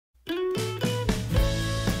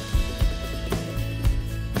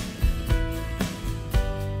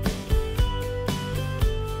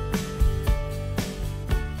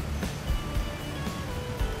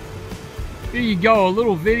There you go, a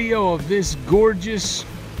little video of this gorgeous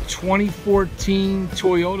 2014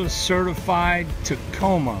 Toyota certified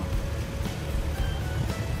Tacoma.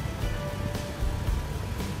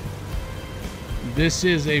 This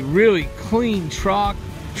is a really clean truck,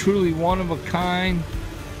 truly one of a kind.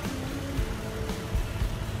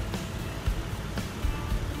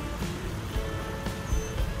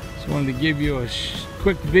 Just wanted to give you a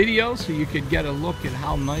quick video so you could get a look at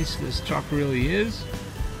how nice this truck really is.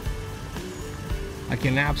 I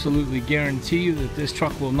can absolutely guarantee you that this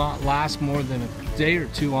truck will not last more than a day or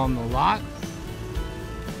two on the lot.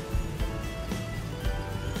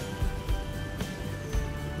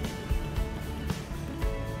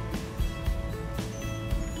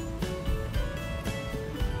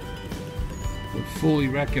 Would fully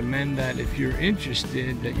recommend that if you're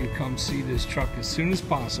interested that you come see this truck as soon as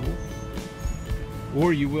possible,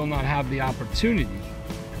 or you will not have the opportunity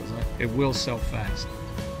because it will sell fast.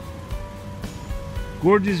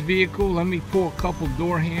 Gorgeous vehicle. Let me pull a couple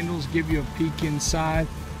door handles, give you a peek inside.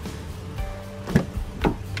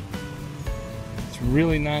 It's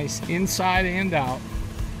really nice inside and out.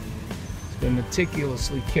 It's been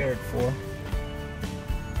meticulously cared for.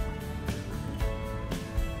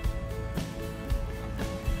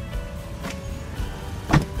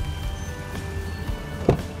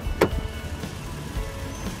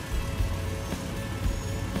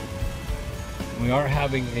 We are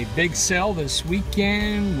having a big sale this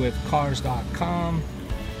weekend with Cars.com.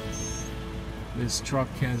 This truck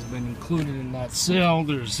has been included in that sale.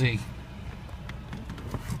 There's a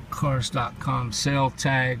Cars.com sale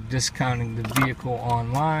tag discounting the vehicle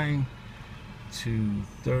online to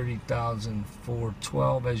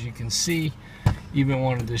 $30,412. As you can see, even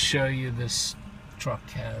wanted to show you this truck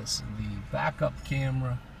has the backup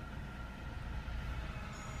camera.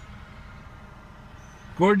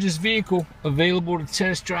 Gorgeous vehicle, available to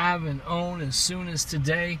test drive and own as soon as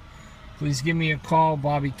today. Please give me a call,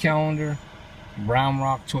 Bobby Callender, Brown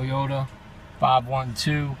Rock Toyota,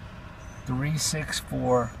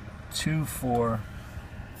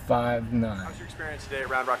 512-364-2459. How's your experience today at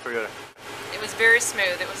Round Rock Toyota? It was very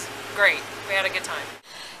smooth. It was great. We had a good time.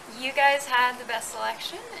 You guys had the best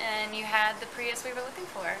selection, and you had the Prius we were looking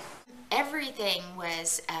for. Everything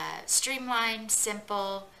was streamlined,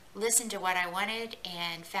 simple, listened to what I wanted,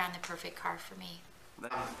 and found the perfect car for me.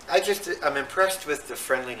 I'm impressed with the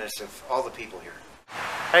friendliness of all the people here.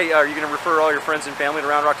 Hey, are you going to refer all your friends and family to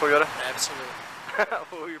Round Rock Toyota? Absolutely.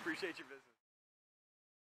 Well, we appreciate your visit.